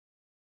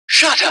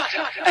Shut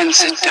up and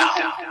sit down.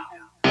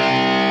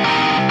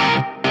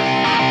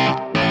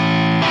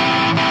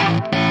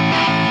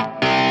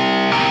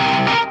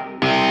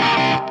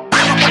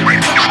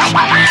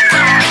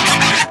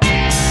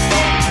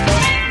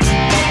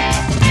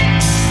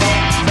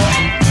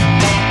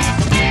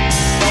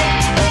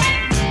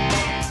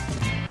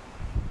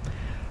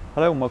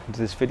 Hello and welcome to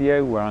this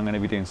video where I'm going to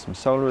be doing some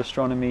solar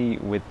astronomy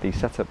with the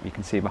setup you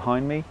can see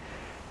behind me.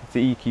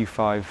 The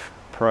EQ5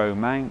 Pro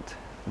mount,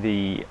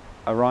 the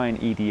Orion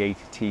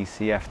ED80T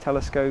CF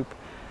telescope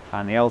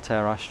and the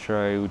Altair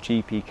Astro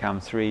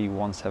GPCAM3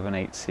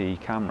 178C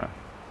camera.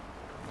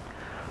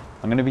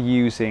 I'm going to be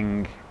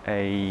using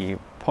a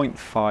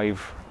 0.5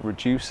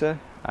 reducer.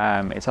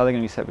 It's either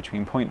going to be set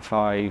between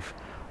 0.5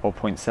 or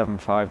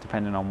 0.75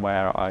 depending on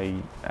where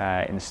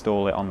I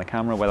install it on the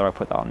camera, whether I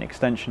put that on the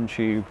extension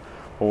tube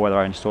or whether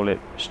I install it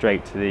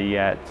straight to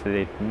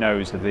the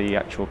nose of the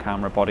actual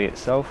camera body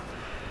itself.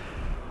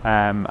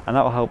 And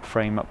that will help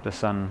frame up the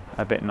sun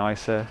a bit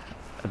nicer.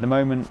 At the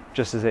moment,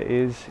 just as it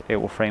is, it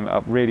will frame it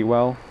up really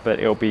well, but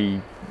it'll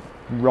be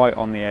right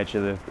on the edge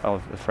of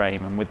the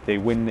frame, and with the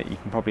wind that you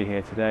can probably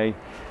hear today,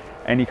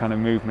 any kind of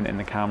movement in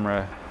the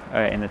camera,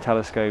 in the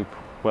telescope,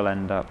 will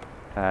end up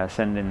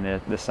sending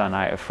the sun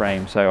out of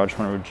frame. So I just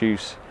want to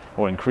reduce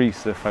or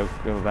increase the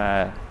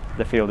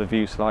field of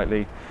view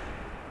slightly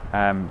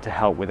to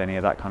help with any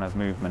of that kind of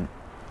movement.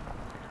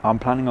 I'm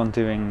planning on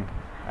doing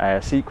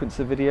a sequence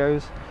of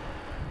videos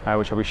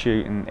which I'll be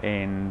shooting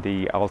in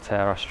the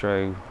Altair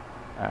Astro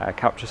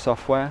capture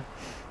software.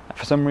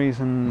 For some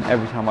reason,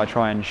 every time I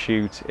try and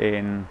shoot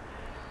in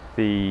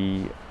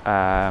the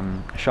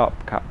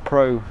Sharpcap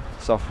Pro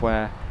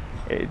software,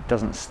 it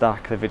doesn't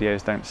stack, the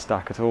videos don't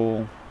stack at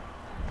all.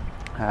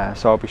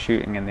 So I'll be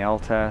shooting in the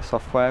Altair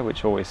software,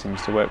 which always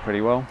seems to work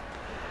pretty well.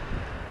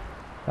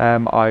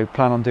 I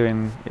plan on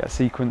doing a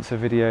sequence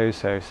of videos,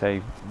 so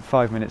say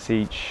 5 minutes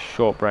each,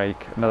 short break,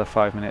 another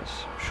 5 minutes,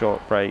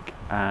 short break,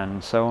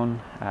 and so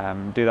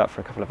on. Do that for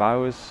a couple of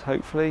hours,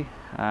 hopefully.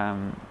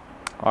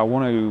 I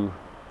want to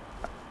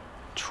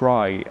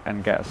try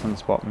and get a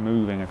sunspot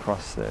moving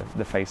across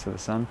the face of the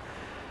sun.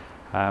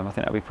 I think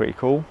that'd be pretty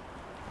cool.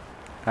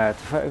 To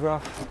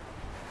photograph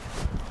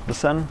the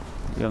sun,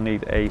 you'll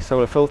need a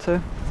solar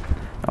filter.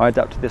 I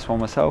adapted this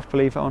one myself,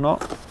 believe it or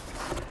not.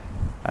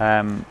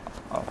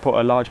 I'll put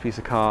a large piece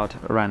of card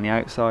around the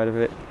outside of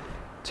it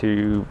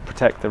to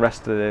protect the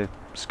rest of the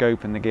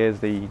scope and the gears,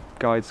 the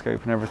guide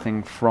scope and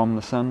everything from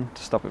the sun,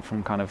 to stop it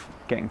from kind of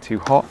getting too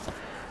hot,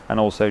 and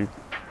also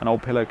an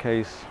old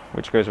pillowcase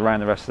which goes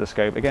around the rest of the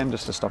scope, again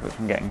just to stop it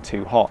from getting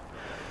too hot.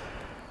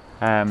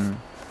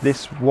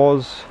 This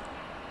was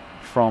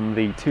from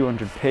the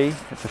 200p,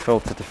 it's a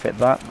filter to fit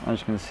that. As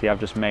you can see, I've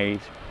just made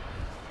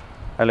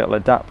a little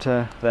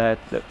adapter there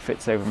that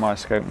fits over my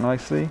scope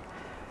nicely.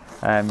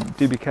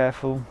 Do be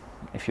careful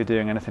if you're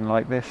doing anything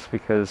like this,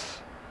 because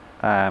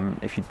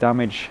if you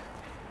damage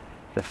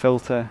the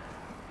filter,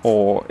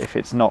 or if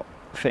it's not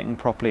fitting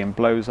properly and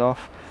blows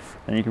off,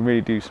 then you can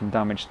really do some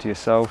damage to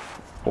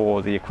yourself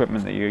or the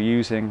equipment that you're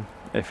using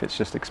if it's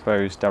just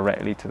exposed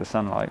directly to the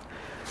sunlight.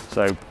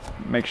 So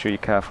make sure you're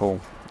careful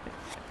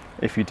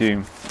if you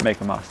do make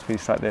a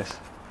masterpiece like this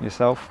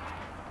yourself.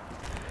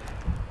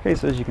 Okay,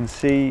 so as you can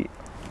see,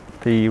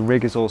 the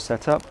rig is all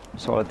set up,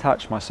 so I'll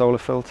attach my solar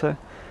filter,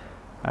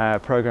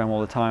 program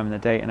all the time and the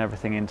date and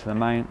everything into the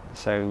mount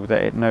so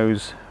that it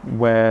knows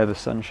where the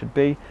sun should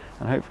be,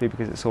 and hopefully,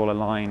 because it's all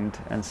aligned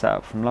and set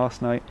up from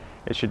last night,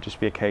 it should just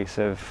be a case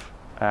of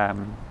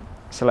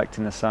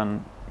selecting the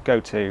sun, go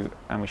to,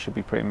 and we should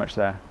be pretty much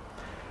there.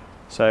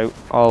 So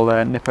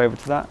I'll nip over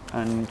to that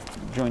and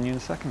join you in a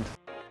second.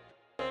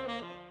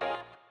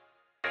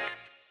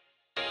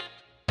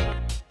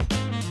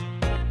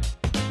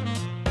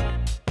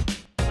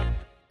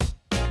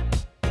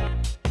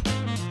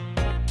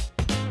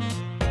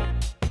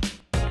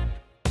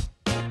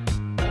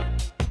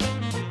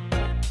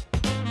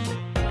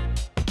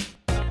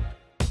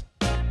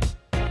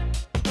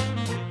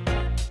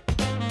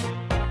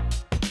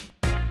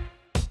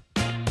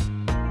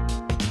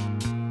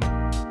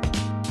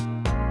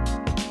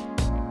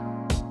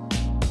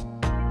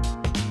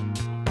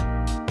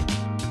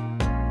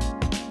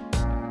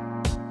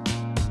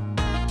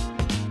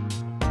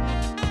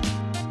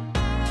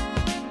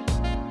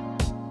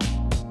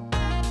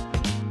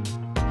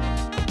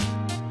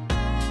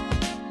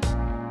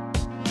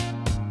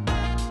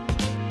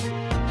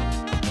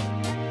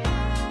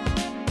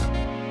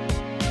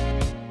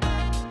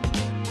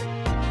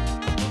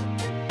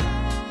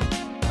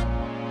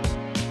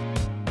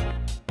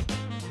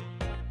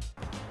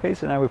 Okay,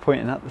 so now we're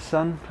pointing at the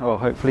sun, or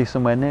hopefully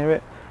somewhere near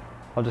it.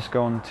 I'll just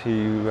go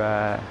onto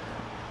the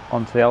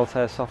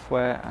Altair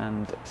software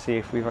and see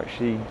if we've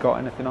actually got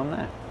anything on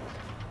there.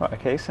 Right,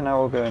 okay, so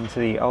now we'll go into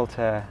the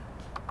Altair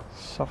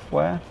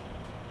software.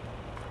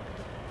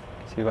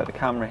 So we've got the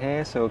camera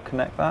here, so we'll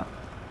connect that.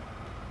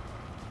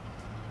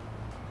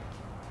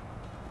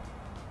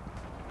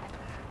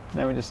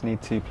 Now we just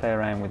need to play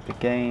around with the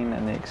gain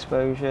and the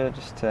exposure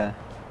just to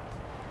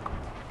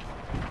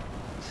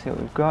see what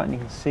we've got, and you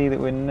can see that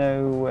we're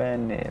nowhere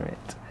near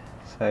it.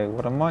 So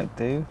what I might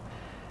do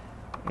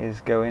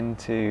is go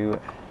into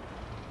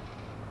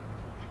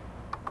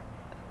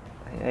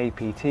the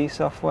APT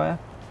software.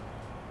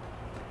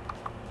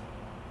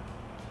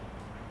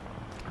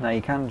 Now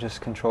you can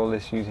just control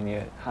this using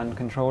your hand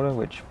controller,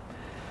 which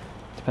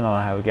depending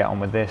on how we get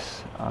on with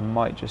this, I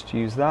might just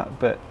use that,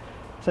 but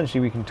essentially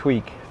we can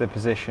tweak the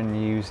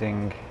position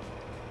using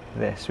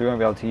this. We won't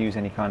be able to use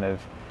any kind of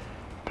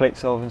plate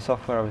solving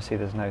software. Obviously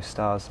there's no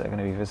stars that are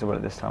going to be visible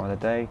at this time of the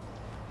day.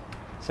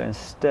 So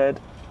instead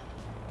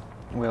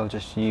we'll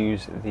just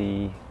use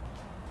the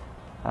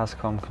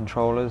ASCOM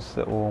controllers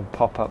that will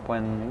pop up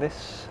when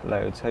this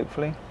loads,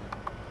 hopefully.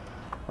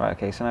 Right,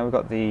 okay, so now we've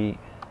got the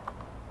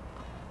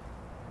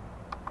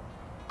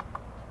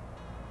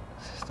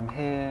system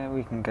here.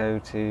 We can go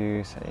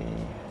to, say,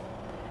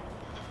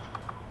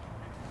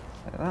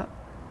 like that.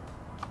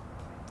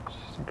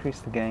 Just increase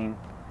the gain.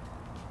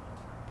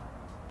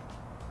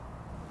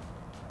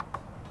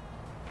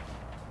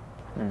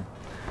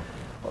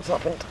 What's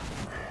happened?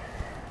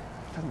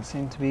 Doesn't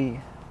seem to be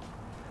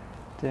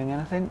doing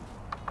anything.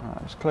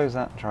 Right, just close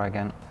that and try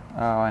again.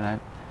 Oh, I know.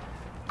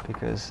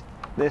 Because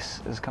this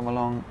has come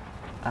along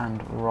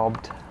and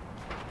robbed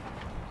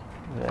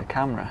the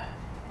camera.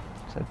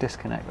 So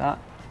disconnect that.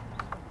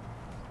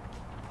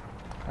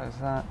 Close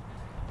that.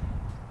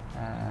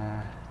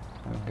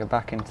 We can go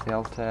back into the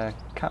Altair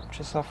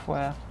capture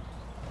software,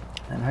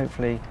 and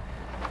hopefully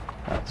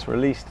that's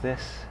released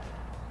this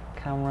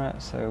camera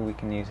so we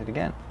can use it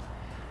again.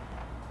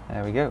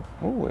 There we go.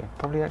 Oh, we're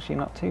probably actually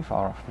not too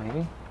far off,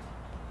 maybe.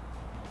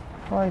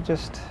 If I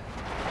just,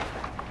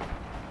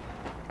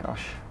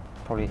 gosh,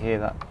 probably hear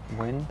that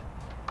wind.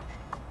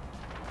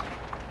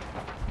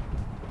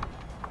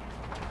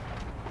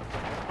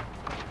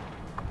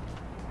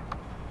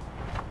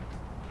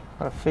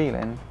 Got a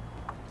feeling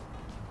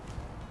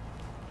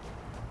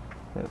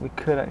that we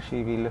could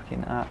actually be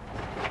looking at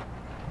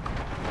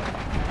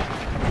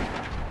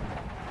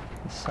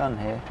the sun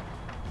here.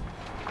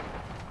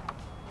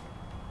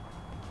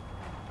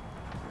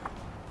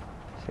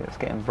 See, it's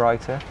getting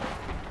brighter.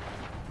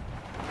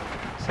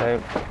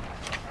 So,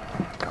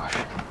 gosh,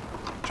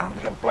 trying to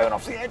get blown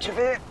off the edge of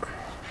it.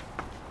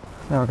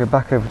 Now I'll go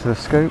back over to the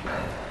scope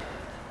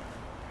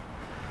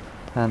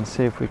and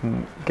see if we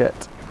can get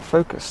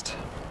focused.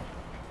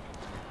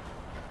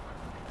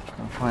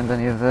 Can't find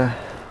any of the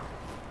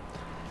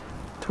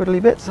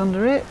twiddly bits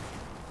under it.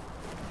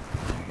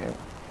 There we go.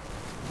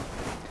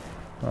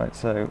 Right,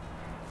 so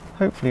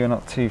hopefully we're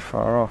not too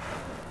far off.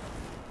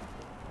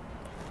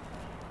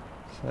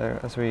 So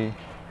as we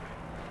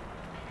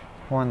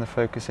wind the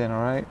focus in,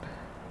 alright,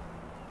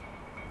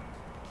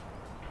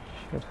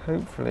 should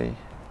hopefully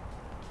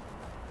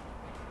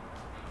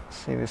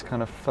see this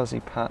kind of fuzzy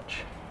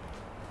patch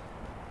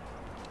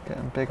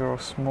getting bigger or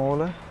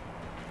smaller.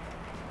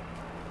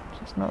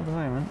 Just not at the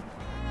moment.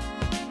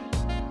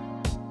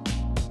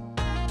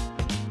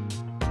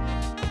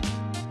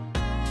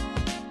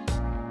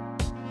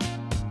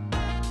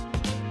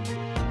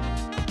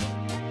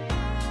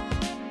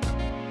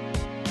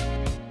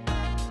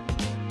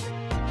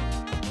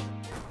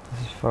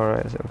 As far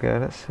out as it'll go.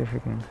 Let's see if we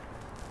can.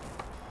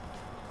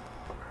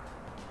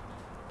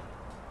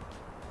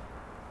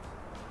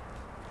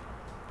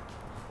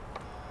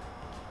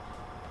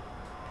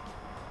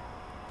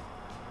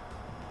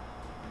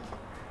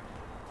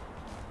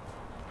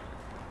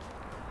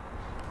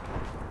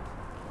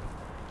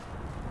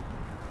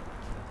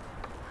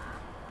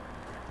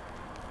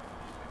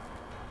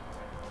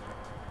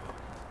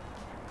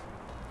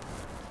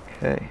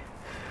 Okay,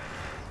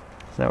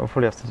 so what we'll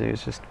probably have to do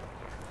is just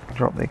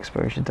drop the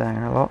exposure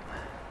down a lot.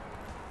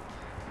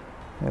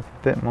 A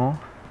bit more,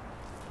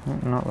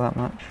 not that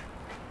much.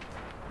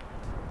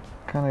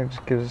 Kind of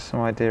just gives us some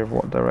idea of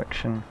what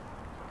direction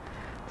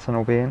the sun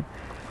will be in.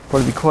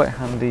 Probably be quite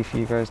handy for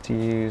you guys to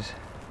use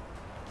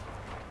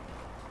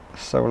a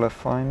solar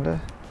finder.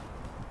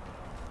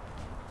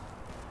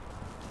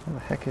 What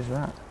the heck is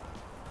that?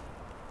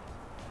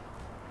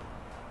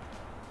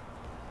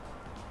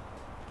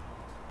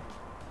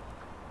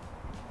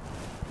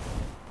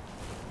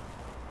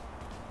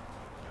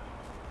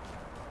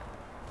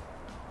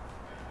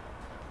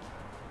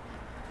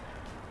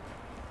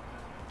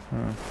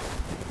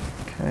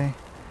 Okay,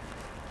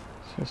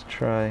 let's just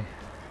try.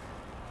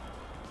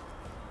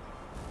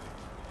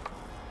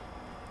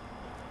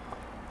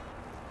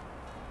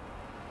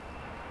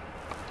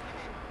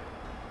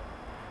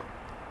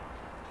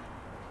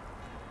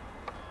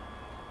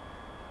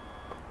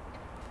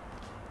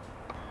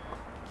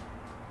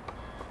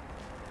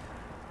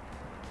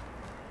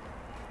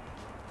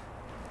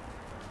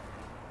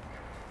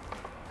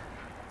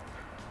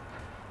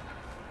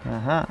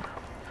 Aha.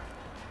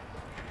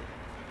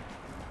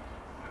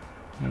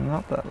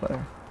 Not that low.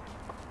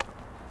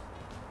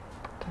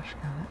 Dash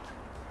can it.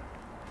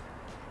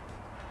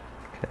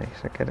 Okay,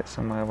 so get it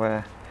somewhere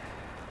where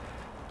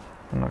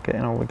I'm not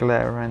getting all the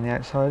glare around the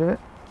outside of it.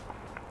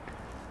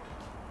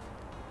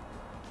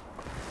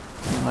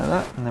 Something like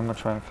that, and then we'll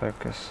try and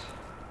focus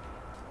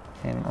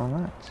in on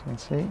that. So you can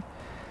see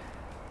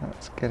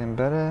that's getting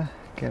better,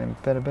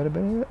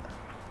 better.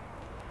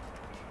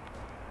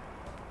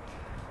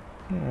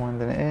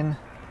 Winding it in.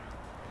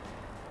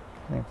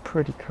 Getting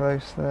pretty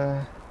close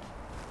there.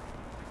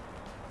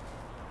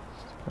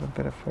 Just got a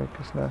bit of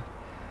focus there.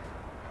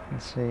 You can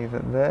see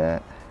that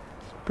there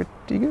is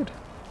pretty good.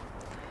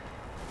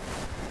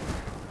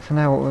 So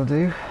now what we'll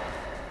do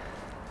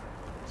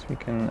is we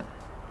can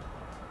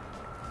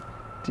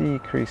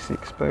decrease the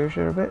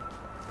exposure a bit.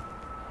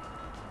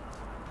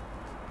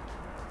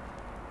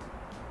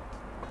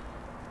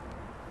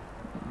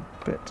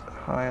 A bit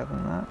higher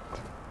than that.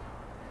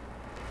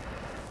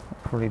 I'll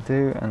probably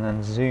do, and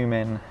then zoom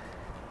in.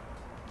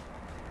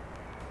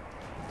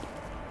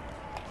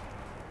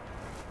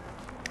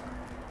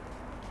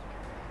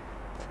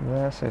 To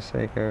there, so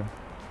say go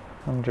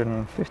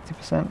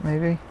 150%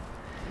 maybe.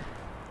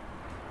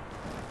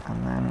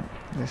 And then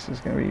this is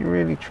going to be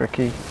really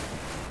tricky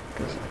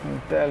because I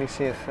can barely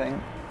see a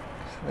thing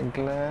because of the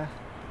glare.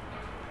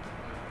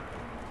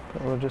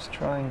 But we'll just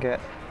try and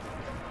get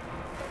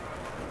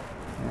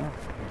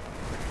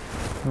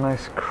a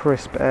nice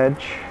crisp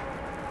edge.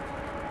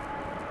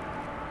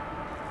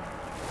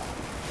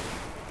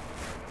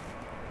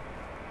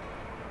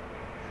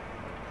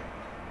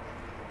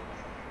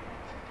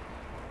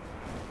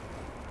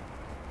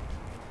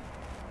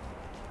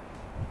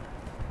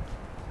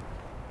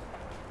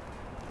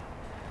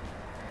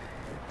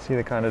 See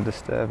the kind of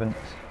disturbance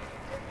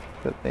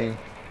that the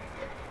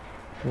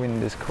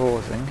wind is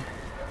causing.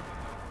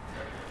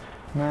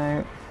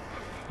 Now,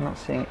 I'm not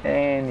seeing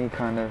any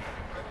kind of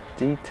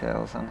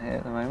details on here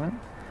at the moment,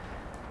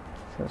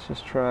 so let's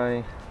just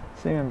try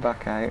zooming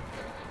back out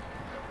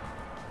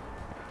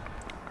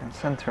and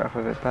centre it up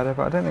a bit better,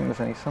 but I don't think there's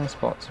any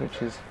sunspots,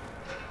 which is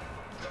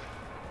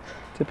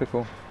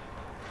typical.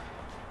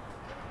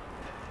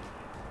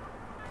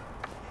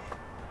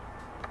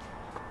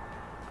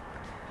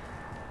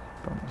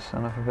 Bump the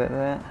sun up a bit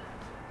there.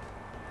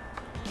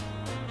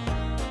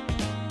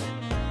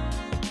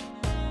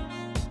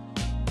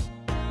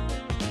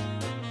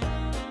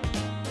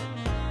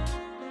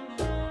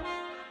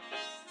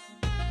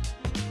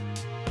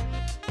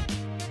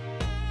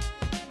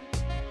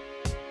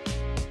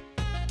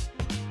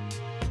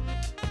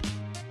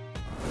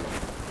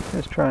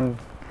 Let's try and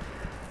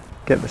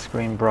get the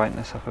screen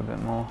brightness up a bit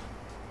more.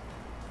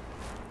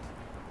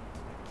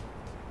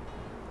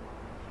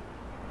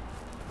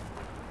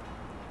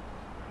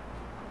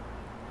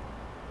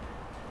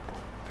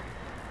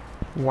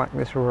 Whack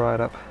this right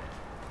up.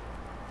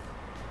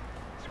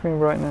 Screen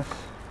brightness,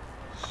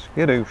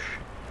 skidoosh.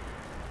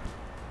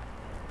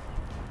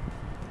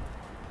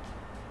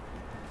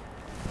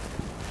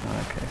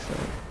 Okay, so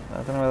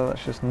I don't know whether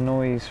that's just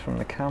noise from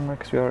the camera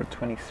because we are at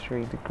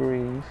 23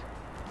 degrees.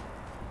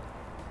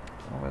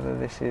 Or whether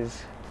this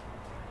is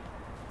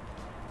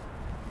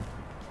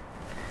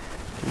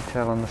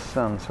detail on the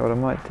sun. So what I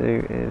might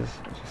do is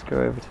just go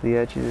over to the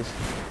edges,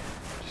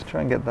 just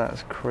try and get that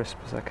as crisp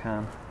as I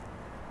can.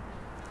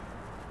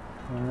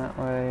 And that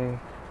way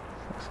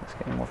it's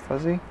getting more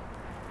fuzzy.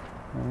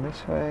 And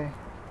this way,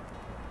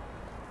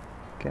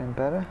 getting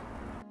better.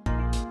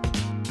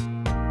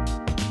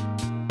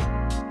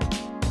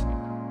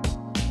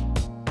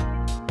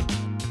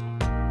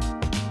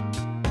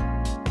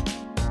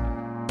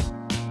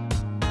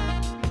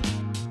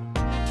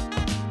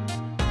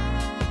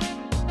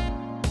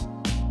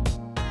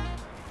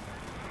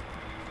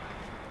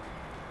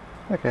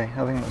 Okay,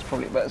 I think that's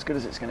probably about as good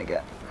as it's going to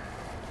get.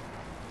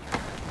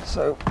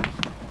 So,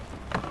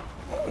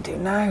 what we do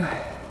now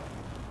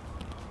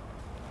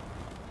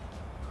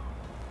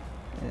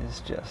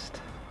is just...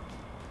 is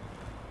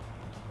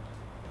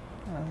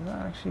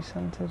that actually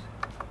centered?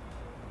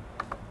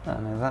 Oh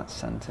no, that's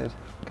centered,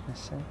 can I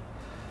see?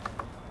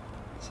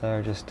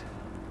 So just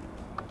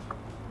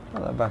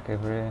put that back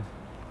over here,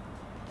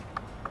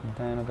 and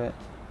down a bit.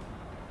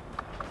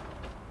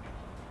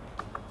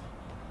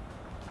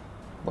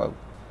 Whoa.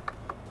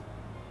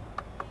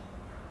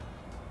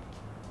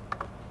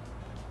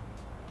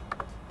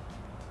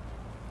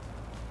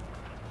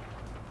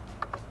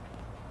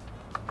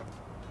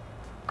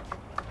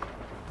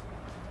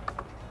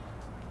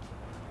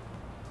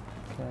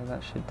 Okay,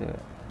 that should do it.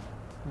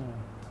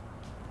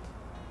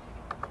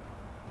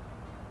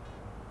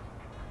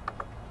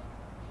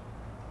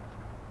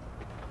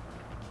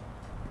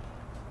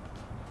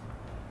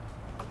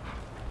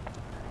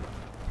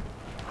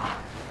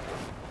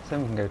 So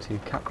then we can go to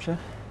capture.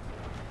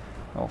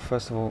 Well,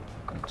 first of all,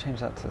 change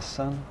that to the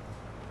sun.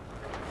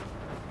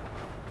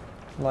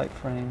 Light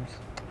frames.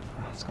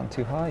 Oh, it's gone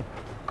too high.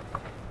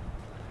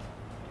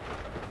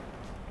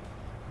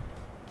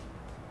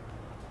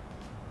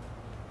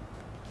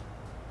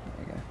 There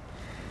you go.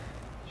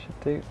 Should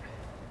do.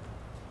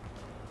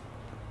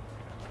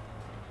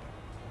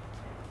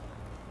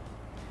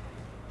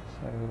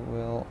 So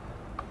we'll...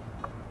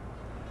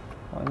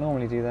 what I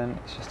normally do then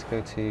is just to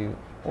go to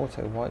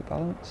auto white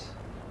balance.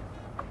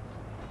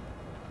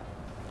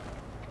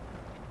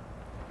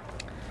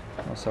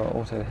 Also our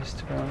auto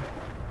histogram.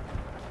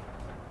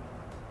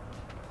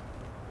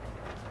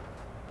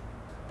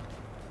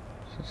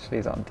 So just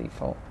leave that on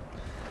default.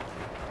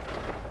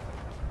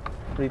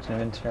 Region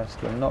of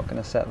interest, we're not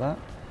going to set that.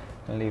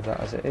 going to leave that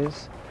as it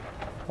is.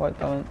 White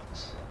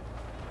balance.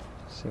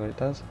 See what it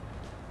does.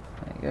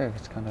 There you go.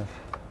 It's kind of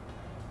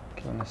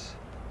giving us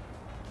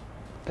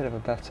a bit of a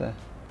better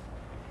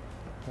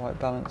white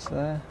balance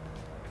there.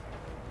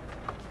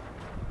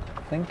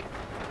 I think.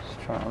 Just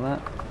try it on that.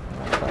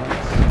 White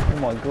balance. Oh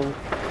my god.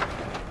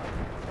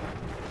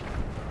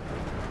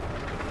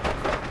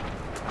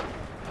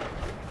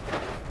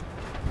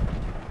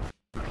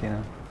 You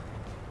know.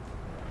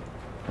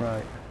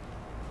 Right.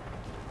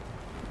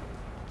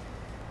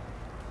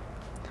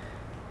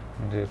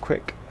 I'm going to do a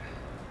quick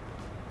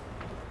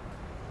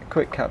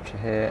capture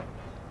here.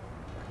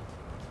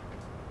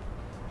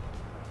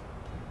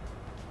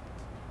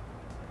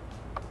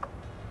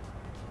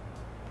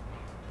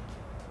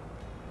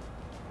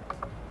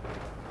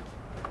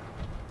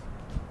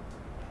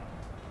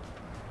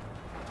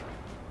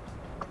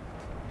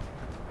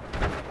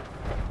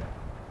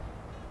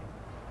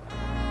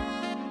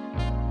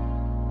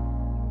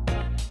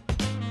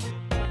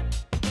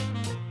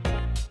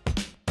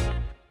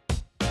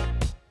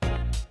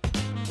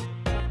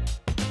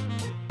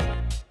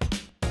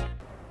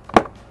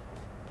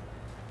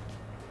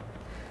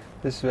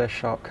 This is where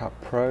Sharpcap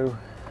Pro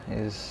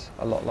is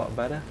a lot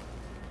better.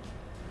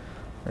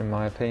 In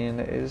my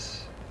opinion, it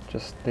is.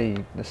 Just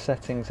the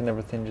settings and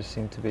everything just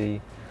seem to be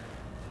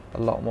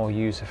a lot more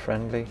user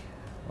friendly.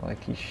 Like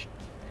in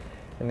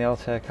the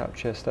Altair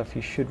capture stuff,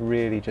 you should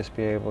really just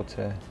be able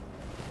to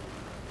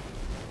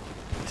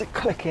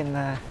click in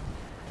there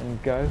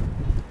and go.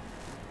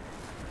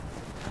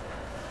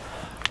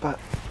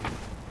 But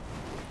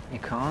you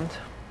can't.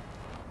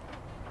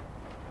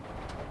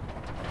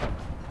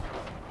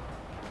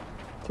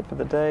 Tip of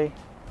the day.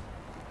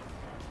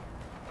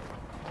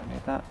 Don't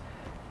need that.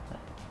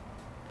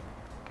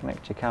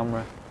 Connect your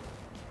camera.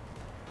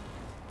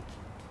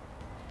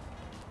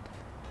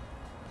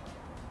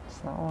 What's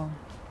that one?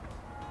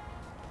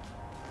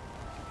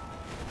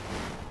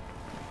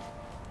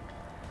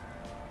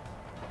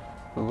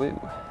 Woo.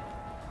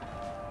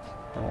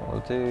 And what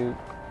we'll do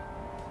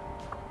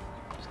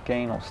is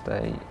gain will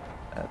stay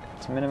at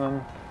its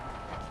minimum,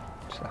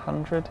 just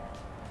 100.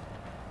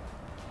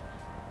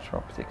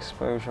 Drop the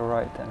exposure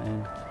right down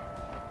in.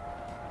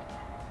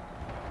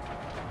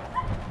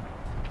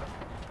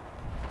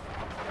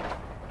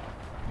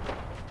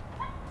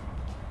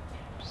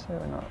 So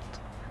we're not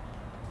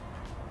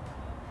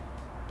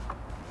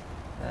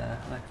there.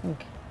 And I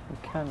think you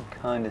can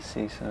kind of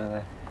see some of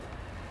the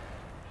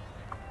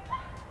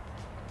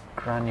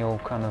granule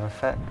kind of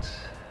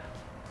effects.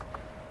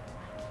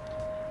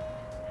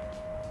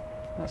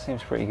 That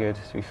seems pretty good,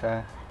 to be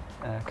fair.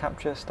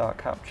 Capture, start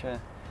capture.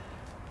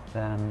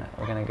 Then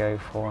we're going to go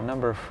for a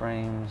number of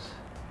frames.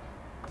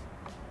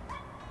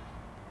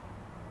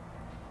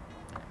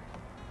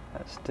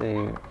 Let's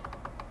do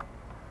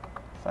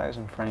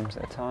 1,000 frames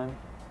at a time.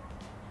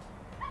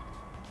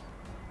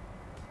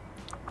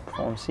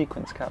 Perform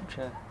sequence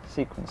capture,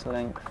 sequence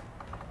length.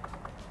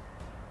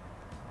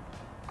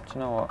 Do you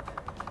know what?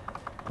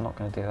 I'm not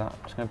going to do that.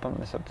 I'm just going to bump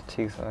this up to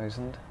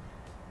 2,000.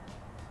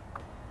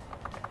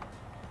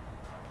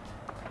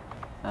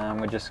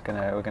 And we're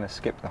going to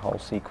skip the whole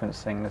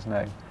sequence thing. There's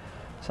no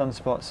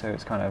sunspot, so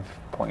it's kind of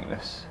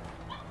pointless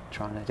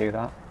trying to do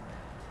that.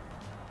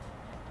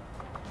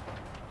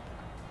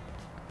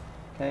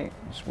 Okay,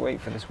 just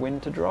wait for this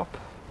wind to drop.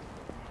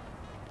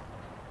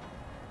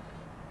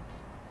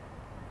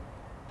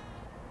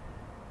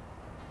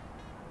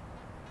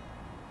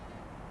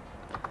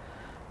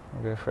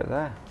 We'll go for it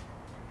there.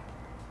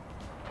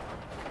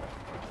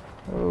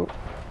 Oh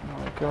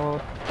my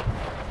god.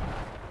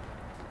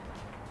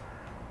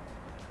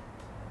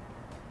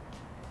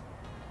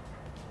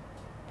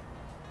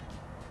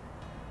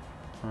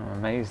 I'm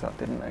amazed that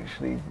didn't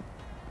actually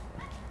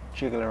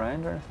jiggle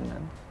around or anything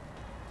then.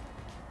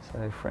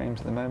 So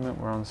frames at the moment,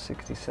 we're on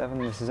 67.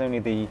 This is only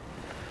the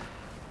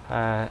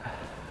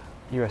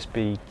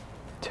USB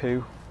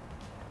 2.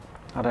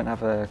 I don't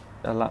have a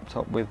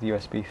laptop with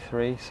USB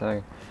 3,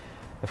 so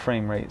the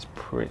frame rate's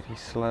pretty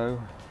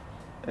slow.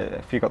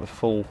 If you've got the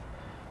full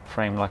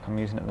frame like I'm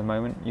using at the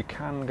moment, you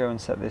can go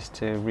and set this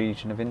to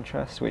region of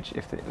interest, which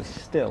if it was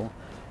still,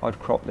 I'd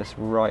crop this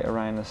right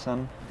around the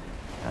sun.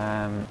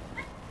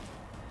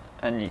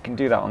 And you can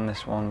do that on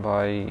this one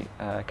by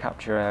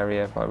capture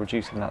area, by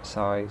reducing that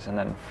size and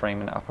then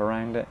framing it up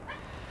around it.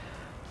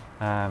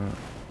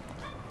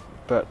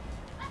 But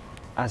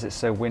as it's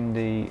so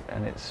windy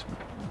and it's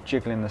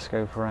jiggling the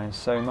scope around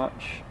so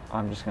much,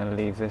 I'm just going to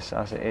leave this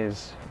as it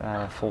is,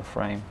 full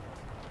frame,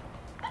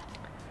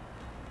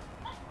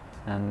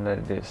 and let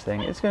it do its thing.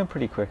 It's going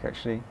pretty quick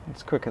actually.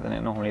 It's quicker than it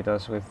normally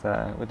does with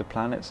the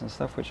planets and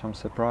stuff, which I'm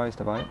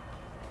surprised about.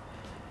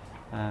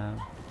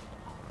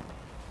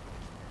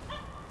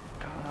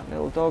 That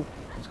little dog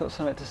has got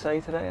something to say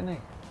today, hasn't he?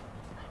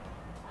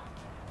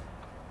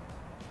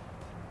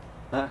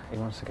 Ah, he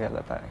wants to get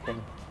let back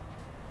in.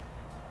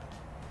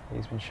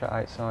 He's been shut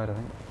outside, I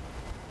think.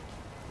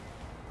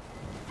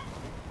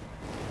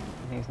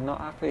 And he's not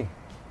happy.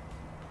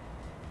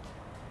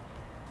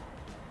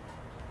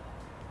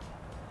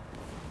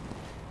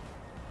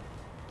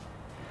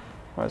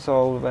 Right,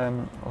 so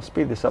I'll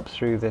speed this up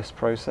through this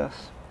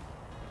process,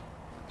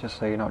 just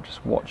so you're not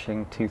just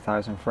watching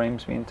 2,000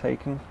 frames being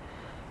taken.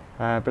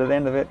 But at the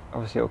end of it,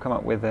 obviously it'll come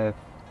up with a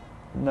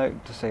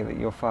note to say that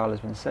your file has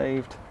been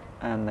saved,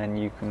 and then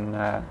you can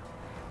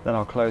then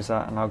I'll close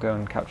that and I'll go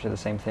and capture the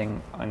same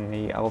thing on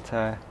the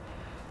Altair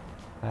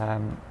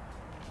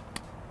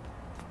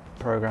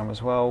program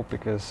as well,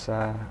 because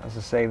as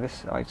I say,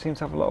 I seem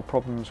to have a lot of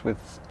problems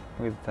with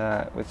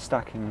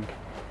stacking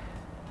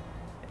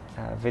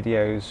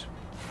videos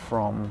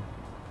from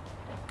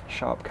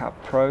Sharpcap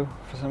Pro.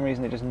 For some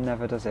reason it just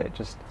never does it.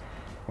 Just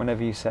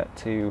whenever you set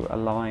to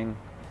align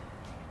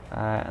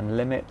and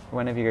limit,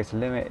 whenever you go to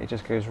limit, it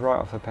just goes right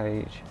off the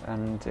page,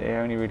 and it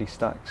only really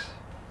stacks,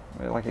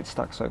 like it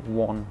stacks like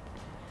one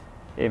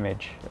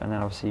image, and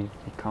then obviously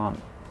you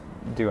can't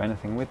do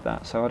anything with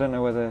that. So I don't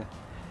know whether,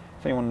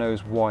 if anyone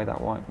knows why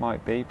that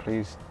might be,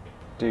 please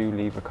do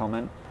leave a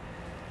comment,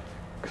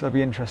 because I'd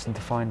be interested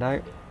to find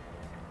out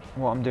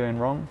what I'm doing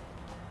wrong,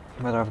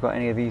 whether I've got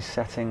any of these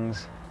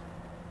settings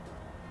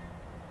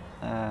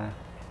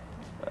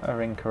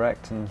are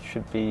incorrect and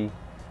should be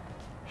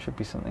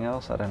something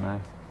else. I don't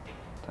know.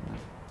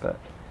 But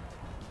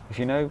if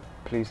you know,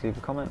 please leave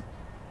a comment.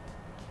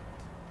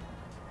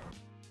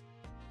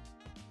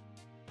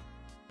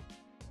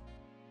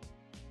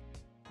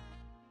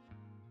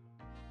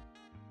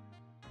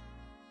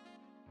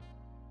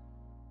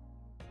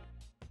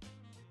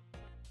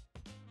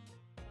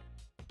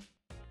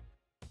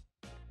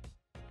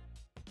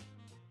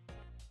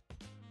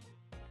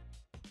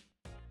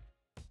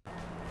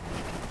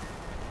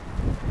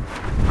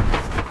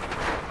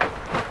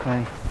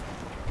 Okay.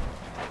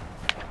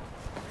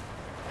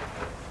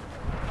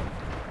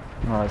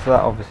 Right, so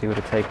that obviously would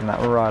have taken that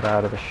right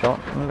out of the shot.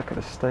 And look at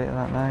the state of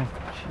that now.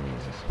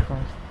 Jesus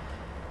Christ.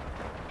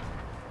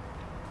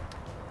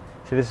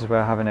 See, this is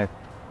where having a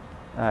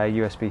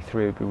USB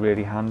 3 would be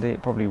really handy.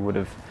 It probably would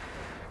have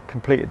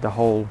completed the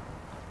whole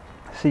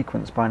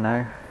sequence by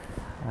now,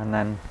 and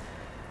then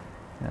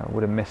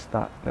would have missed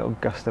that little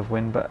gust of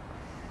wind. But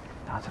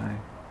I don't know.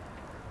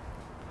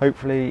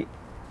 Hopefully,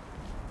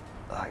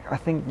 I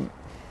think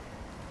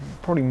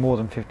probably more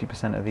than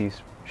 50% of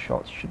these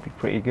shots should be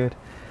pretty good.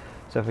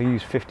 So if I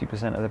use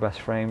 50% of the best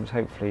frames,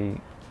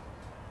 hopefully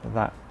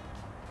that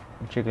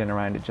jiggling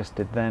around it just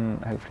did then,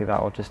 hopefully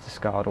that will just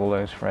discard all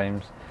those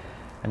frames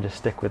and just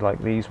stick with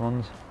like these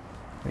ones,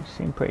 which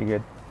seem pretty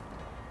good.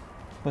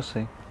 We'll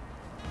see.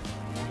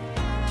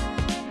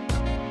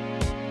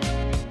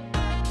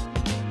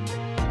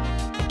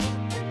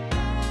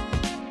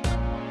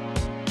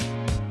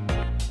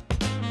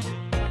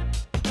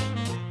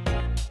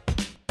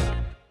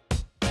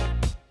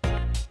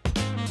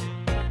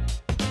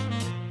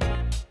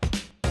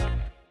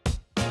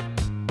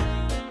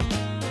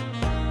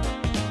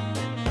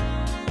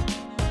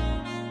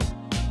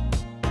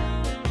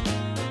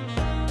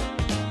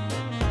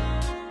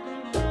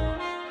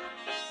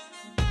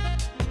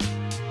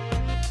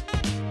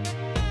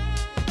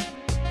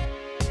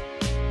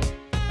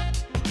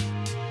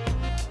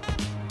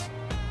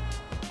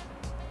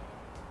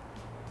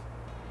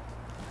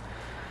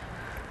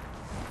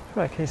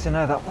 Okay, so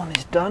now that one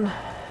is done,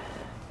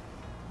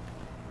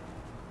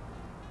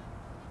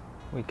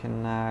 we'll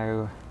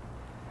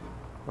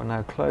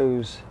now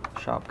close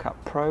Sharpcap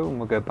Pro and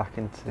we'll go back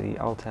into the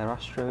Altair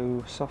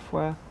Astro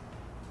software,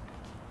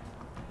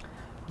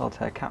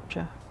 Altair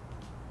Capture,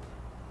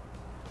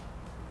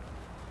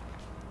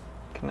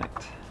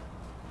 connect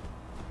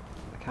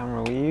the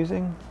camera we're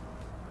using.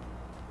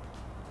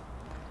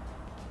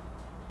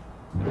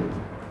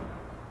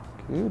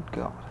 Good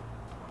God.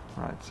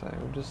 Right, so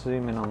we'll just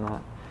zoom in on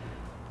that.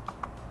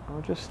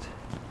 I'll just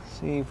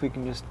see if we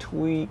can just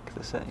tweak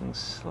the settings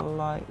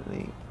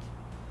slightly.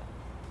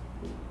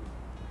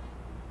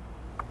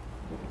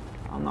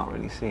 I'm not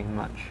really seeing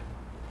much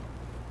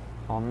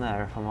on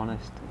there, if I'm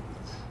honest.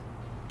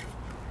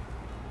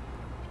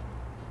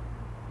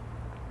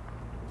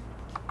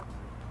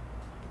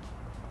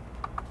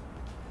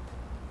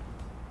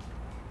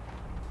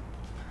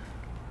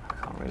 I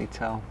can't really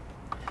tell.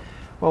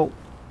 Well,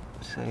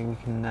 so we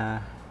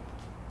can,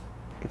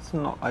 it's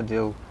not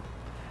ideal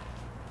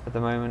at the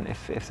moment.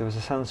 If there was a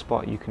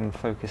sunspot, you can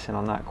focus in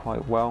on that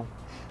quite well.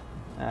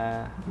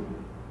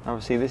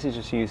 Obviously this is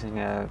just using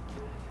a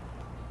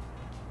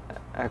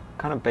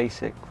kind of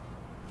basic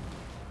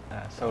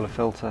solar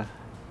filter.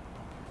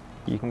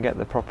 You can get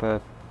the proper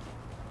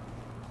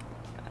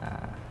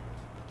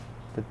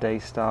the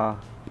Daystar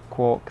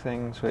quark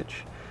things,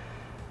 which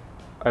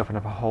open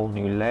up a whole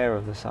new layer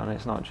of the sun.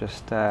 It's not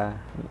just at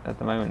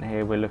the moment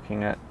here we're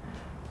looking at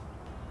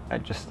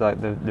just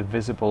like the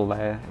visible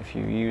layer. If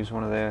you use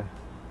one of their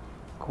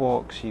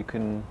quarks, you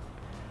can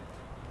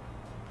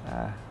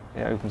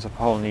it opens up a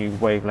whole new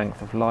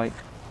wavelength of light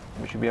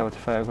which you'll be able to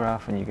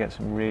photograph, and you get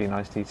some really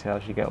nice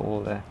details. You get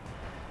all the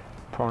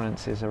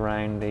prominences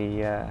around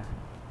the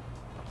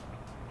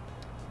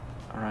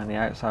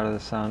outside of the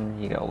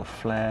sun. You get all the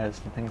flares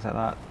and things like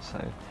that. So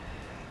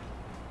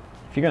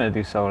if you're going to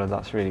do solar,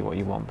 that's really what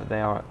you want, but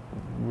they are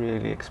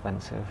really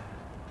expensive,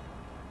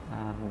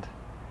 and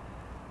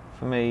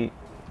for me,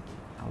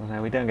 I don't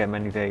know, we don't get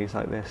many days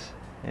like this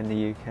in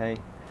the UK,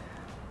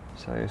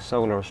 so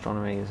solar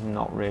astronomy is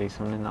not really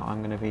something that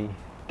I'm going to be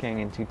getting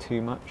into too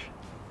much.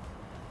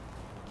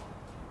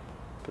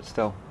 But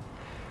still,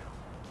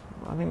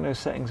 I think those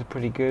settings are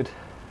pretty good.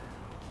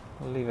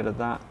 I'll leave it at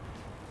that.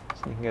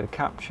 So you can go to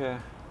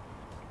capture.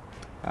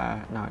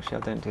 No, actually I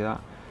don't do that.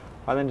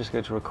 I then just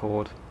go to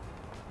record,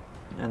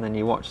 and then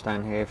you watch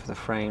down here for the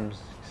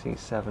frames. You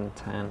see 7,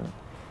 10.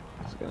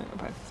 It's going at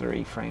about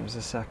 3 frames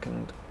a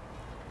second,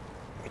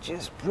 which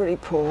is pretty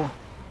poor.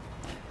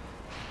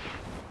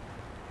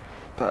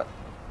 But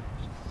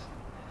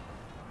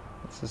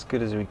it's as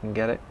good as we can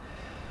get it.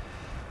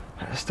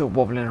 It's still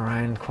wobbling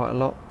around quite a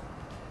lot,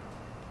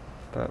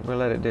 but we'll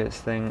let it do its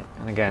thing.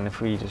 And again, if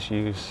we just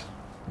use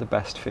the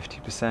best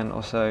 50%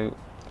 or so,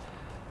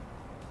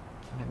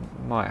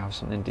 it might have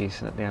something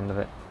decent at the end of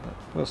it, but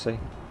we'll see.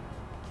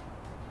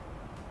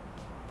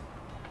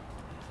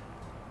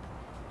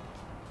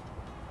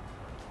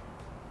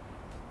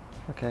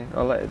 Okay,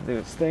 I'll let it do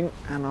its thing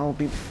and I'll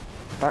be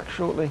back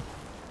shortly.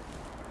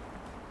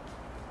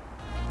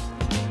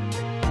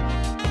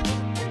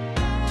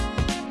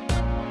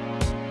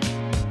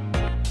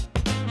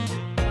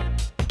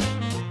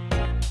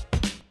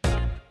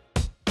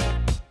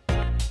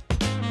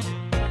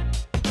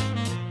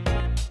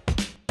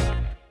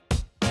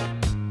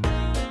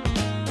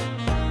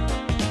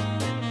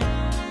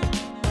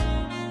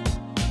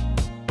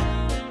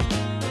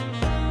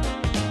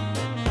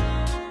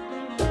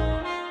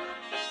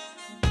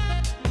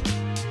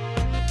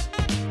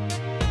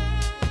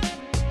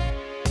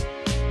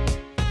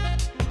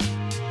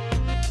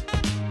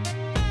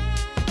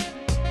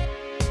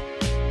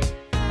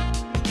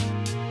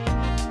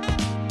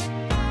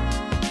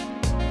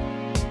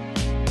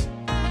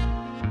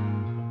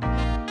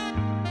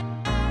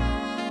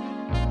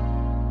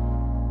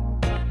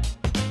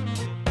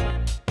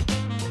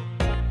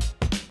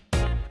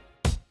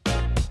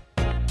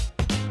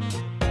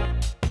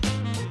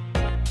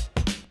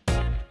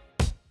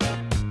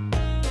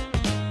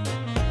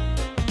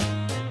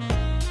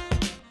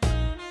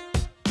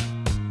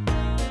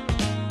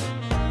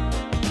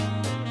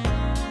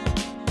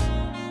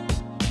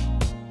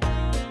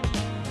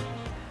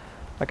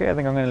 Okay, I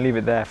think I'm going to leave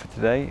it there for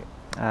today.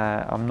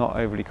 I'm not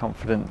overly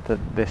confident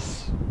that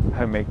this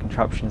homemade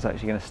contraption is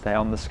actually going to stay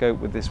on the scope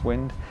with this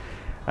wind,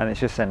 and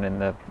it's just sending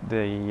the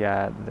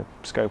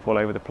scope all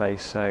over the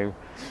place. So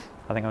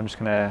I think I'm just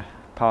going to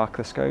park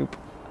the scope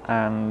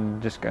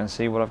and just go and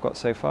see what I've got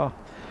so far.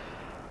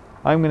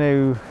 I'm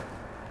going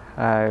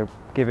to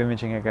give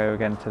imaging a go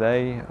again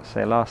today.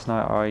 Say last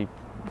night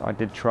I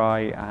did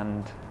try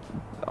and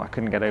I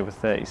couldn't get over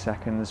 30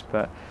 seconds,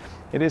 but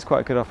it is quite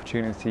a good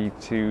opportunity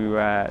to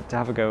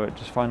have a go at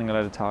just finding a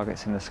load of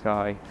targets in the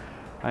sky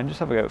and just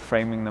have a go at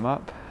framing them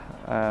up,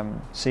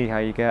 see how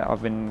you get.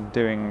 I've been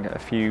doing a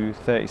few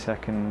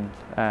 30-second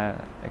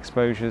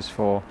exposures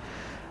for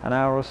an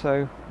hour or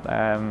so.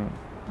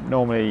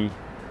 Normally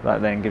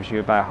that then gives you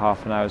about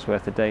half an hour's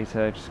worth of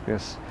data, just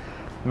because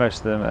most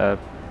of them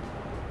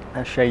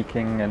are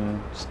shaking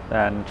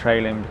and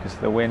trailing because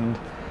of the wind.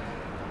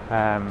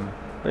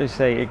 But as you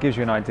say, it gives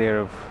you an idea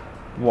of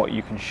what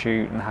you can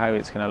shoot and how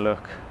it's going to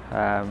look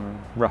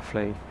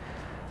roughly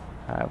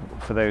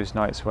for those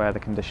nights where the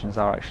conditions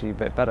are actually a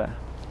bit better.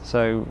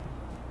 So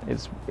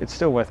it's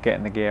still worth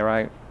getting the gear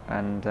out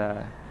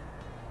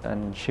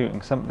and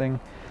shooting something,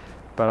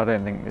 but I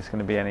don't think it's going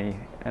to be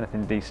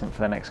anything decent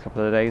for the next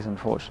couple of days,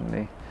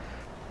 unfortunately.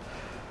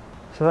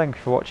 So thank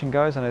you for watching,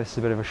 guys. I know this is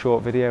a bit of a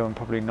short video and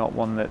probably not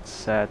one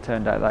that's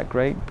turned out that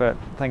great, but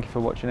thank you for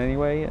watching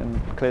anyway,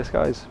 and clear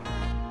skies.